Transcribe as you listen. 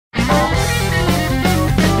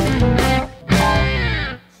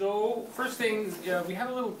first thing, we have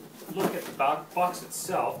a little look at the box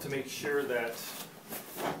itself to make sure that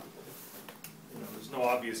there's no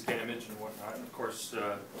obvious damage and whatnot. And of course,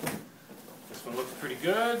 this one looks pretty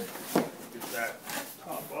good. Get that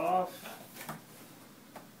top off.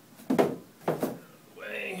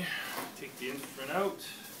 Away. Take the instrument out.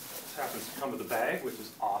 This happens to come with a bag, which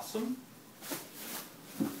is awesome.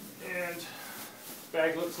 And the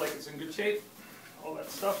bag looks like it's in good shape. All that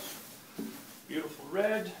stuff. Beautiful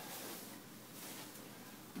red.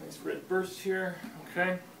 Nice red burst here.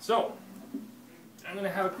 Okay, so I'm going to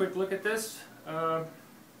have a quick look at this. No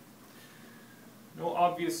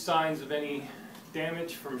obvious signs of any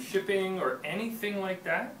damage from shipping or anything like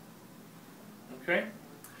that. Okay,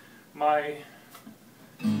 my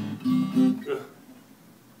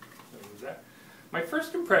my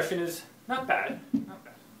first impression is not bad. Not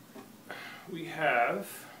bad. We have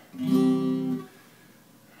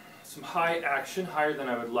some high action, higher than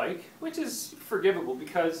I would like, which is forgivable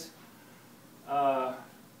because some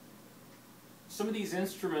of these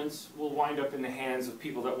instruments will wind up in the hands of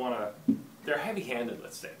people that want to, they're heavy-handed,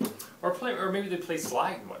 let's say, or maybe they play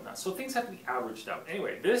slide and whatnot. So things have to be averaged out.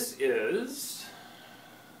 Anyway, this is,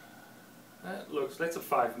 that's a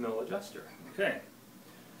 5mm adjuster. Okay.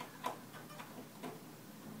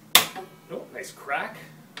 Oh, nice crack.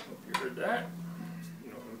 Hope you heard that.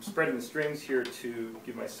 I'm spreading the strings here to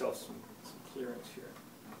give myself some clearance here.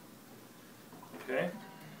 Okay,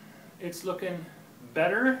 it's looking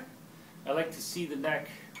better. I like to see the neck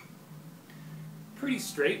pretty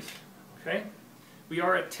straight. Okay, we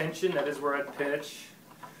are at tension, that is, we're at pitch.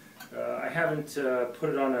 I haven't put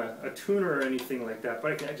it on a tuner or anything like that,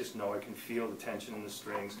 but I just know I can feel the tension in the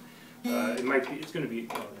strings. It's going to be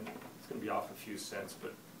off a few cents,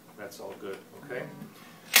 but that's all good. Okay.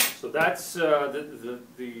 So that's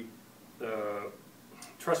the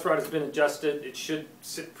truss rod has been adjusted. It should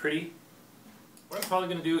sit pretty. What I'm probably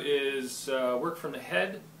going to do is work from the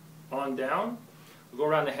head on down. We'll go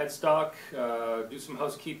around the headstock, do some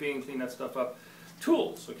housekeeping, clean that stuff up.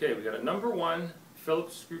 Tools. Okay, we got a #1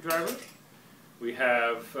 Phillips screwdriver. We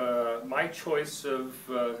have my choice of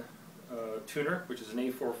tuner, which is an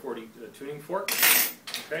A440 tuning fork.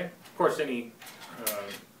 Okay, of course any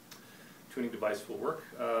tuning device will work.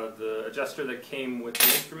 The adjuster that came with the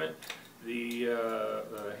instrument, the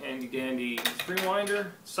handy dandy string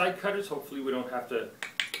winder, side cutters, hopefully we don't have to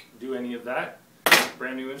do any of that.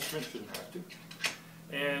 Brand new instrument, shouldn't have to.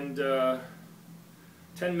 And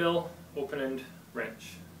 10mm open end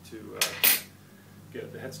wrench to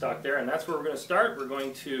get the headstock there, and that's where we're going to start. We're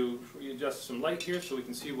going to readjust some light here so we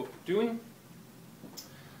can see what we're doing.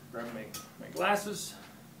 Grab my glasses.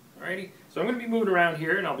 Alrighty, so I'm going to be moving around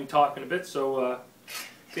here and I'll be talking a bit, so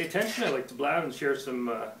pay attention. I like to blab and share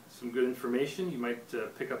some good information. You might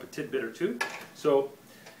pick up a tidbit or two. So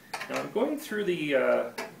now I'm going through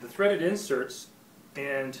the threaded inserts,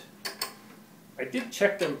 and I did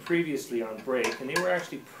check them previously on break and they were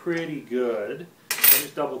actually pretty good. I'm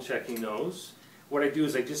just double checking those. What I do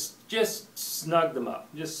is I just snug them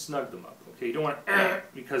up. Just snug them up. Okay, you don't want to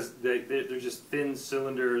because they're just thin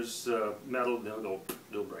cylinders, metal.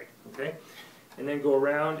 They'll break. Okay, and then go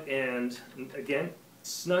around and again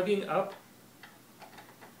snugging up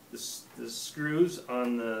the screws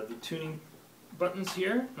on the tuning buttons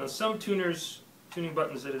here. Now some tuning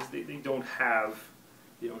buttons, that is, they don't have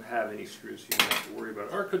any screws, so you don't have to worry about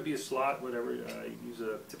it. Or it could be a slot, whatever. You use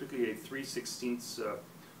typically a 3/16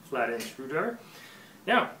 flat end screwdriver.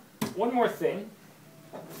 Now, one more thing.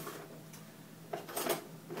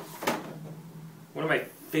 One of my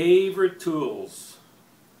favorite tools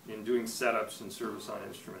in doing setups and service on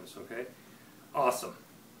instruments, okay? Awesome.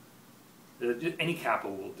 Any capo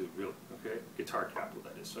will do, really, okay? Guitar capo,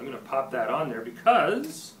 that is. So I'm going to pop that on there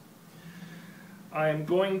because I'm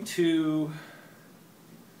going to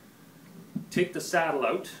take the saddle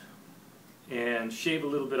out and shave a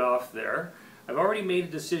little bit off there. I've already made a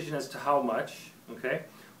decision as to how much, okay?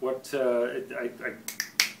 I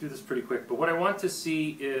do this pretty quick, but what I want to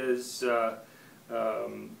see is a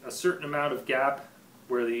certain amount of gap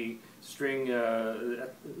where the string,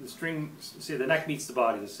 say the neck meets the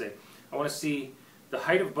body, let's say. I want to see the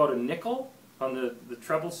height of about a nickel on the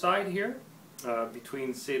treble side here,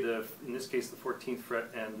 between, say, in this case, the 14th fret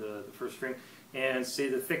and the first string, and say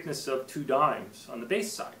the thickness of 2 dimes on the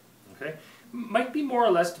bass side. Okay, might be more or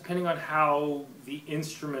less depending on how the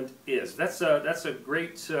instrument is. That's a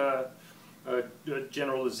great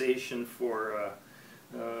generalization for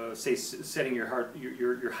say setting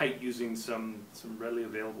your height using some readily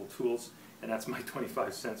available tools, and that's my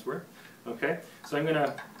 25 cents worth. Okay, so I'm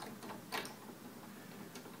gonna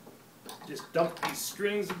just dump these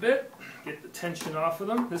strings a bit, get the tension off of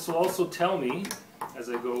them. This will also tell me, as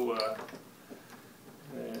I go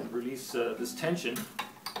and release this tension,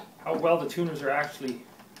 how well the tuners are actually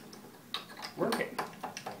working.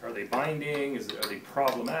 Are they binding? Are they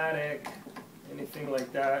problematic? Anything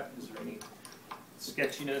like that? Is there any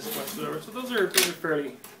sketchiness whatsoever? So those are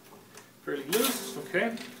fairly loose.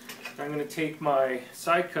 Okay. I'm going to take my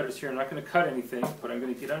side cutters here. I'm not going to cut anything, but I'm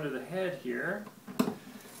going to get under the head here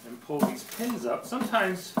and pull these pins up.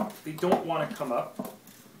 Sometimes they don't want to come up,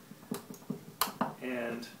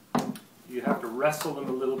 and you have to wrestle them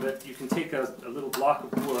a little bit. You can take a little block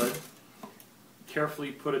of wood,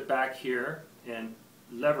 carefully put it back here, and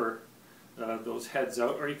lever those heads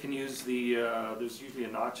out, or you can use the, there's usually a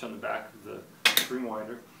notch on the back of the string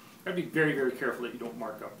winder. I'd be very, very careful that you don't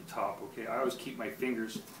mark up the top, okay? I always keep my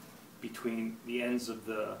fingers between the ends of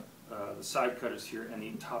the side cutters here and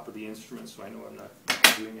the top of the instrument, so I know I'm not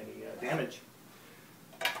doing any damage.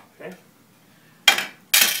 Okay.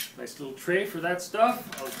 Nice little tray for that stuff.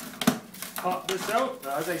 I'll pop this out.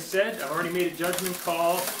 Now, as I said, I've already made a judgment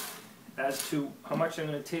call as to how much I'm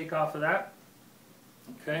going to take off of that.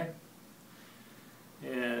 Okay.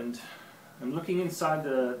 And I'm looking inside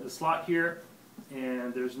the slot here,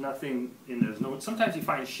 and there's nothing in there. Sometimes you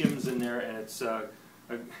find shims in there, and it's a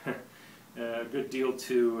good deal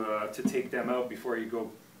to take them out before you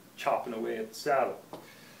go chopping away at the saddle.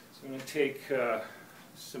 So I'm going to take a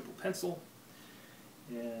simple pencil,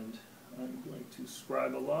 and I'm going to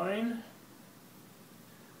scribe a line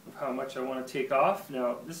of how much I want to take off.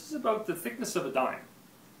 Now, this is about the thickness of a dime.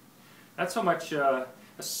 That's how much a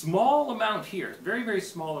small amount here, very, very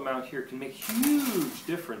small amount here, can make huge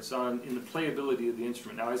difference in the playability of the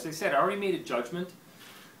instrument. Now, as I said, I already made a judgment.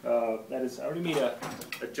 That is, I already made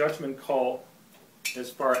a judgment call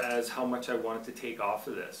as far as how much I wanted to take off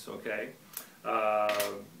of this, okay?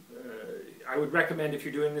 I would recommend, if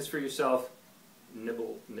you're doing this for yourself,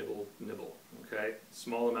 nibble, nibble, nibble, okay?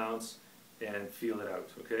 Small amounts and feel it out,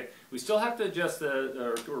 okay? We still have to adjust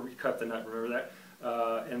or recut the nut, remember that?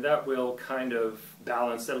 And that will kind of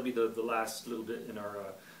balance, that'll be the last little bit in our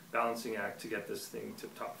balancing act to get this thing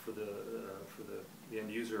tip top for the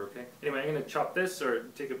end user, okay? Anyway, I'm going to chop this, or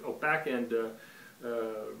take it back, and I'm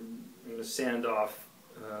going to sand off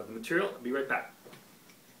the material. I'll be right back.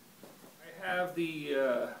 I have the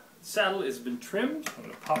saddle has been trimmed. I'm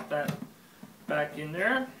going to pop that back in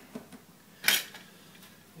there,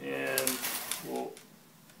 and we'll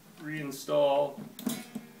reinstall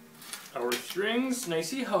our strings. Now you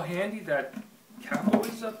see how handy that capo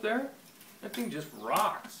is up there? That thing just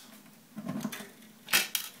rocks.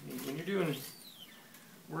 When you're doing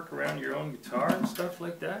work around your own guitar and stuff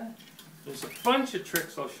like that, there's a bunch of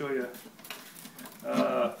tricks I'll show you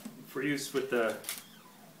for use with the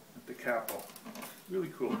capo.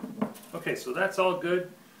 Really cool. Okay, so that's all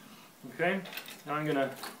good. Okay, now I'm gonna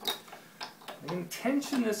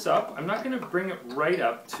tension this up. I'm not gonna bring it right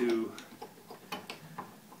up to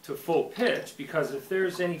full pitch, because if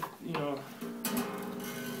there's any,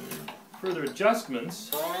 further adjustments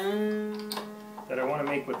that I want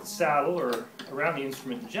to make with the saddle or around the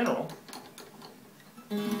instrument in general,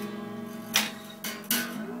 I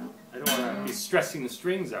don't want to be stressing the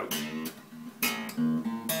strings out.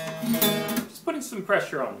 Just putting some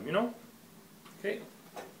pressure on them, Okay,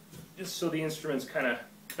 just so the instrument's kind of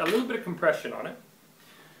got a little bit of compression on it.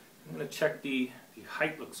 I'm going to check the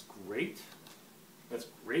height. Looks great. That's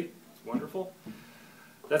great. It's wonderful.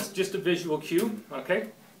 That's just a visual cue. Okay.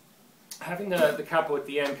 Having the capo at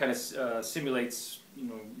the end kind of simulates,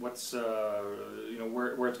 what's,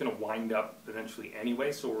 where it's going to wind up eventually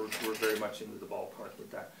anyway. So we're very much into the ballpark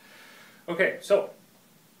with that. Okay. So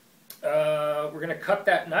we're going to cut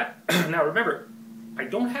that nut. Now remember, I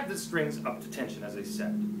don't have the strings up to tension, as I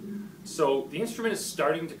said. So the instrument is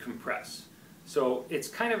starting to compress. So it's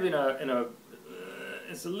kind of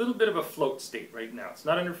it's a little bit of a float state right now. It's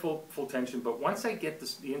not under full tension, but once I get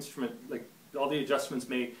the instrument, like all the adjustments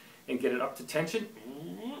made, and get it up to tension,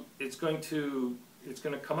 it's going to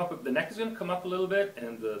come up. The neck is going to come up a little bit,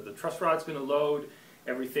 and the truss rod's going to load.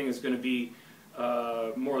 Everything is going to be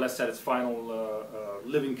more or less at its final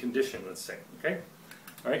living condition, let's say. Okay.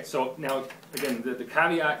 All right. So now again, the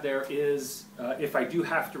caveat there is if I do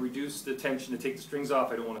have to reduce the tension to take the strings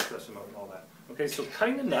off, I don't want to stress them out and all that. Okay. So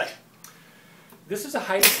cutting the nut. This is a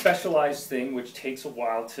highly specialized thing which takes a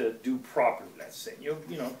while to do properly, let's say. You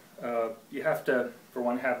have to, for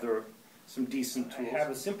one, have some decent tools. I have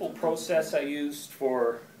a simple process I used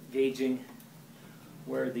for gauging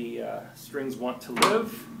where the strings want to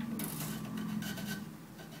live.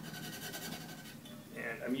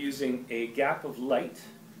 And I'm using a gap of light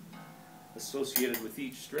associated with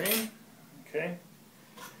each string. Okay.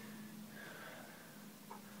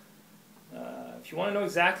 If you want to know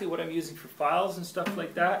exactly what I'm using for files and stuff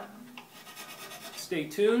like that, stay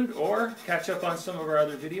tuned or catch up on some of our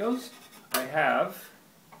other videos. I have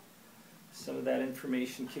some of that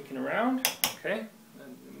information kicking around. Okay.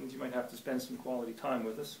 That means you might have to spend some quality time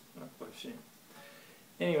with us. Not quite a shame.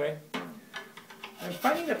 Anyway, I'm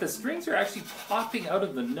finding that the strings are actually popping out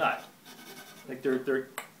of the nut. Like they're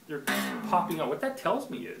popping out. What that tells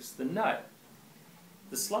me is the nut,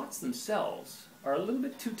 the slots themselves are a little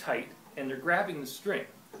bit too tight and they're grabbing the string.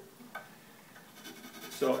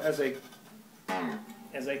 So as I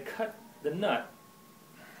cut the nut,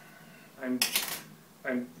 I'm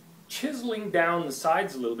chiseling down the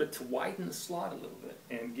sides a little bit to widen the slot a little bit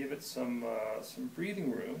and give it some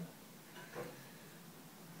breathing room.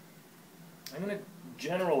 I'm going to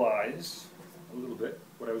generalize a little bit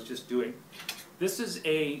what I was just doing. This is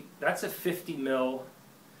that's a 50 mil,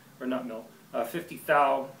 or not mil, 50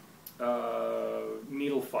 thou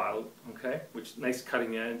needle file, okay, which nice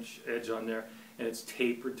cutting edge on there, and it's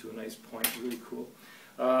tapered to a nice point, really cool.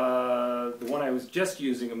 The one I was just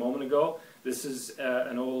using a moment ago, this is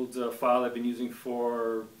an old file I've been using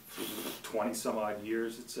for 20 some odd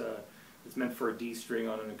years. It's meant for a D string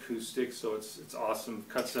on an acoustic, so it's awesome.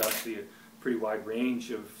 Cuts actually a pretty wide range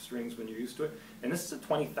of strings when you're used to it. And this is a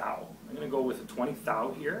 20 thou. I'm going to go with a 20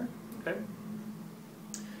 thou here, okay?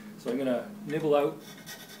 So I'm going to nibble out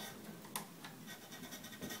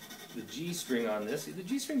the G string on this. The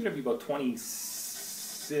G string is going to be about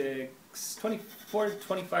 26, 24,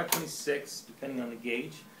 25, 26, depending on the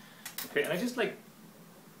gauge. Okay, and I just like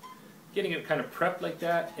getting it kind of prepped like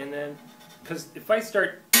that, and then, because if I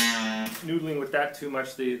start noodling with that too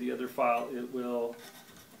much, the other file, it'll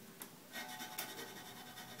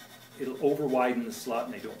over widen the slot,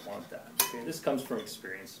 and I don't want that. Okay, this comes from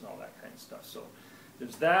experience and all that kind of stuff. So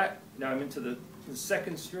there's that. Now I'm into the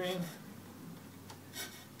second string.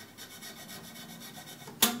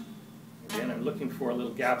 Again, I'm looking for a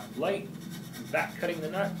little gap of light. I'm back cutting the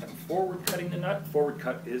nut. I'm forward cutting the nut. Forward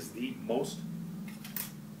cut is the most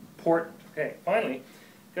important. Okay, finally,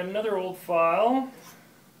 got another old file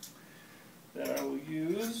that I will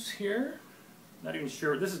use here. Not even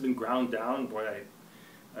sure. This has been ground down. Boy,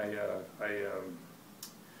 I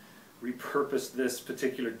repurposed this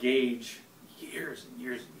particular gauge years and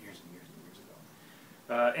years and years and years and years ago.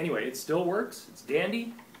 Anyway, it still works. It's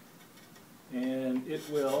dandy, and it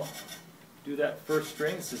will do that first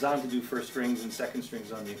string. It's designed to do first strings and second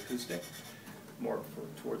strings on the acoustic, more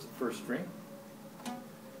towards the first string.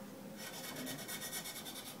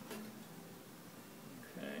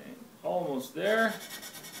 Okay, almost there.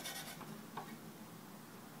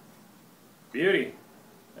 Beauty.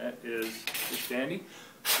 That is just dandy.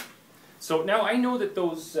 So now I know that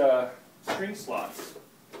those string slots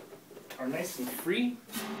are nice and free.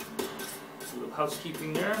 A little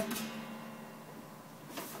housekeeping there.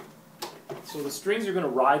 So the strings are going to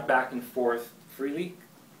ride back and forth freely.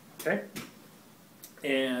 Okay?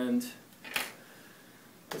 And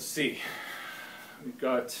let's see. We've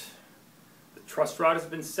got the truss rod has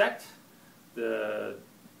been set. The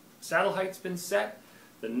saddle height's been set.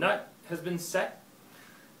 The nut has been set.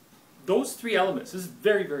 Those three elements, this is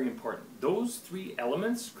very, very important. Those three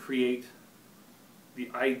elements create the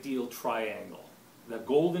ideal triangle, the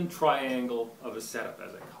golden triangle of a setup,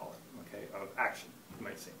 as I call it, okay, of action, you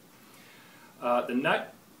might say. The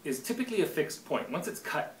nut is typically a fixed point. Once it's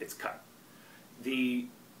cut, it's cut. The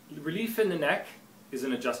relief in the neck is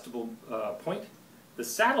an adjustable point. The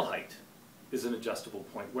saddle height is an adjustable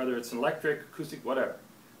point, whether it's an electric, acoustic, whatever.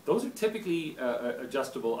 Those are typically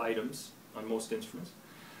adjustable items on most instruments.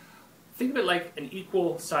 Think of it like an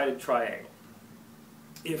equal-sided triangle.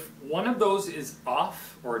 If one of those is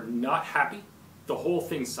off or not happy, the whole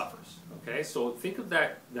thing suffers. Okay, so think of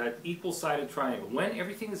that equal-sided triangle. When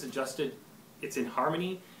everything is adjusted, it's in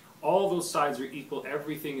harmony. All those sides are equal.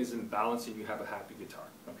 Everything is in balance, and you have a happy guitar.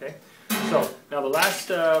 Okay. So now the last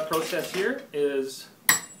process here is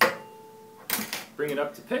bring it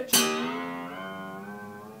up to pitch.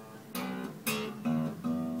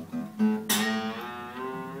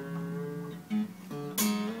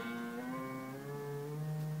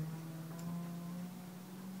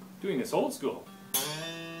 Doing this old school.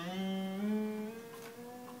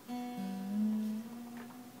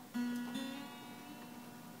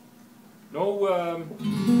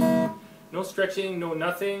 No stretching, no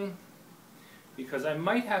nothing, because I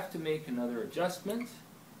might have to make another adjustment.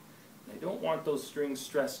 I don't want those strings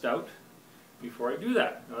stressed out before I do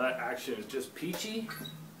that. Now that action is just peachy.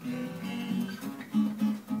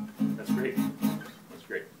 That's great. That's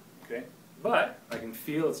great. Okay, but I can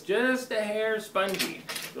feel it's just a hair spongy.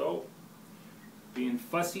 So being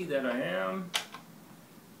fussy that I am,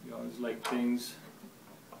 you always like things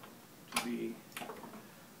to be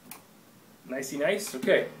nicey nice.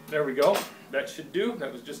 Okay, there we go. That should do.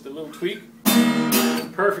 That was just a little tweak.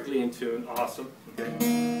 Perfectly in tune. Awesome.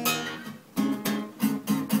 Okay.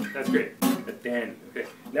 That's great. That's dandy. Okay.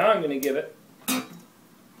 Now I'm going to give it a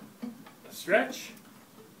stretch.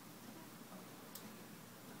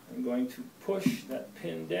 I'm going to push that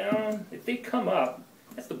pin down. If they come up,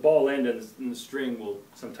 that's the ball end, and the string will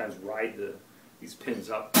sometimes ride these pins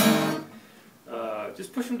up.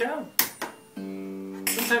 Just push them down.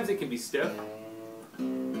 Sometimes they can be stiff.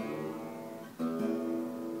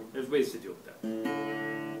 There's ways to deal with that.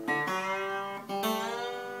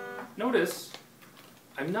 Notice,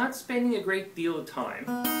 I'm not spending a great deal of time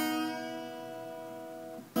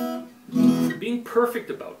being perfect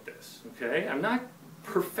about this, okay? I'm not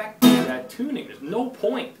perfecting that tuning. There's no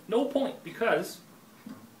point, because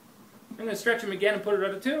I'm going to stretch them again and put it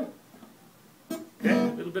out of tune. Okay,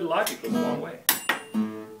 a little bit of logic goes a long way.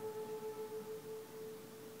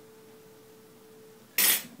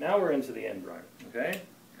 Now we're into the end run, okay?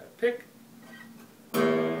 Got to pick.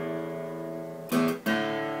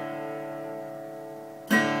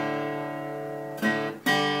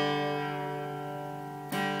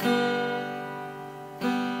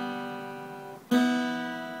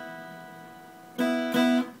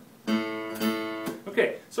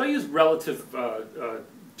 Okay, so I use relative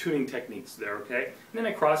tuning techniques there, okay? And then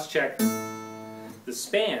I cross-check the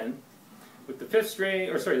span with the fifth string,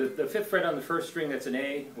 or sorry, the fifth fret on the first string, that's an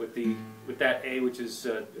A, with that A which is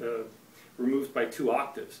removed by 2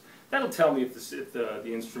 octaves. That'll tell me if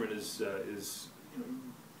the instrument is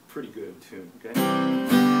pretty good in tune, okay?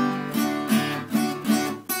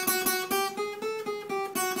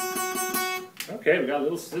 Okay, we got a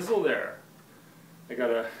little sizzle there. I got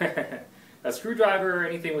a screwdriver or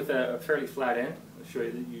anything with a fairly flat end. I'll show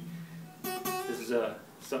you that this is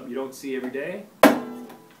something you don't see every day.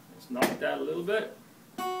 Let's knock that a little bit.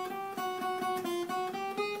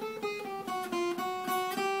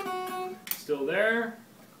 Still there.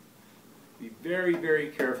 Be very, very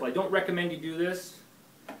careful. I don't recommend you do this,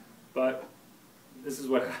 but this is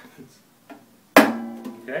what happens.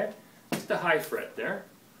 Okay? Just a high fret there.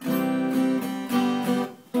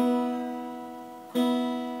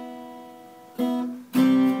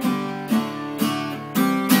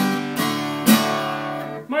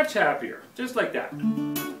 Much happier, just like that.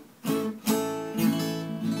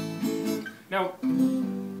 Now,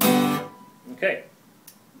 okay,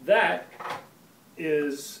 that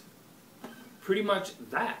is pretty much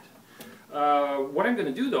that. What I'm going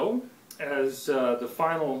to do, though, as the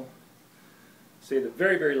final, say the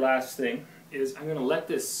very, very last thing, is I'm going to let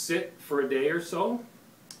this sit for a day or so,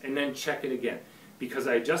 and then check it again. Because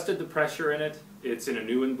I adjusted the pressure in it, it's in a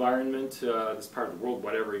new environment, this part of the world,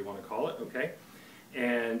 whatever you want to call it, okay?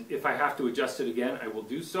 And if I have to adjust it again, I will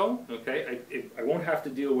do so. Okay, I won't have to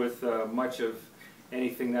deal with much of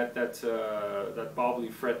anything. That bobbly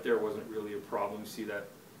fret there wasn't really a problem. See that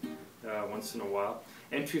once in a while.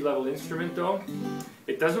 Entry-level instrument, though,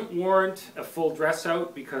 it doesn't warrant a full dress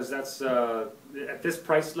out, because that's at this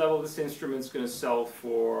price level, this instrument's going to sell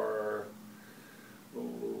for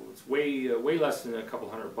it's way less than a couple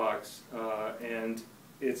 $100, and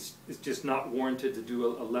it's just not warranted to do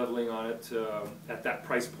a leveling on it at that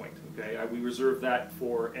price point. Okay, we reserve that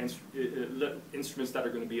for instruments that are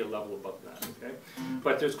going to be a level above that. Okay,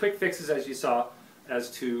 but there's quick fixes, as you saw,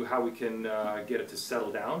 as to how we can get it to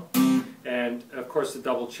settle down, and of course the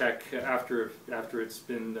double check after it's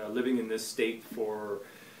been living in this state for,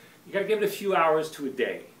 you got to give it a few hours to a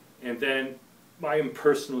day, and then I am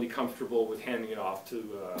personally comfortable with handing it off to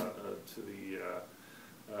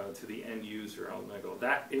the end user. I'm going to go,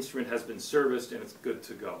 that instrument has been serviced and it's good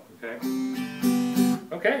to go. Okay.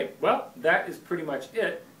 Okay. Well, that is pretty much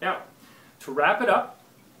it. Now, to wrap it up,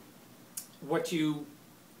 what you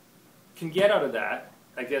can get out of that,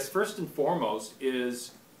 I guess, first and foremost,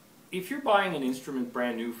 is if you're buying an instrument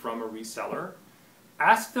brand new from a reseller,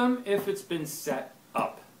 ask them if it's been set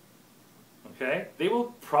up. Okay? They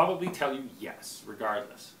will probably tell you yes,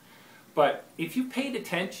 regardless. But if you paid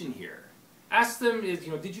attention here, ask them,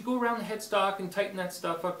 did you go around the headstock and tighten that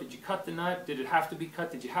stuff up? Did you cut the nut? Did it have to be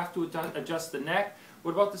cut? Did you have to adjust the neck?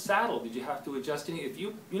 What about the saddle? Did you have to adjust any? If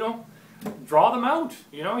you draw them out.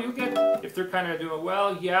 You'll get, if they're kind of doing,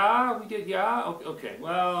 well, yeah, we did, yeah, okay,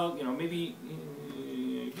 well, maybe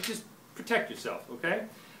you just protect yourself, okay?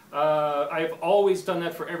 I've always done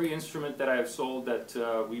that for every instrument that I have sold, that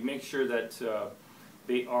we make sure that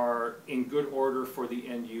they are in good order for the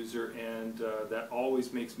end user, and that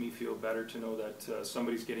always makes me feel better to know that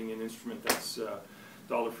somebody's getting an instrument that's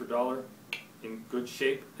dollar for dollar. in good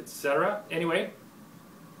shape, etc. Anyway,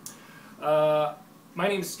 my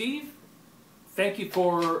name is Steve. Thank you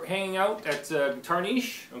for hanging out at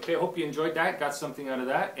GuitarNiche. Okay, I hope you enjoyed that, got something out of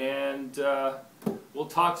that, and we'll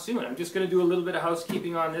talk soon. I'm just going to do a little bit of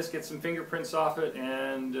housekeeping on this, get some fingerprints off it,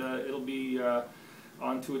 and it'll be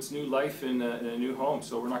on to its new life in a new home.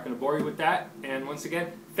 So we're not going to bore you with that. And once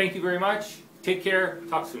again, thank you very much. Take care.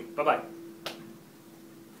 Talk soon. Bye-bye.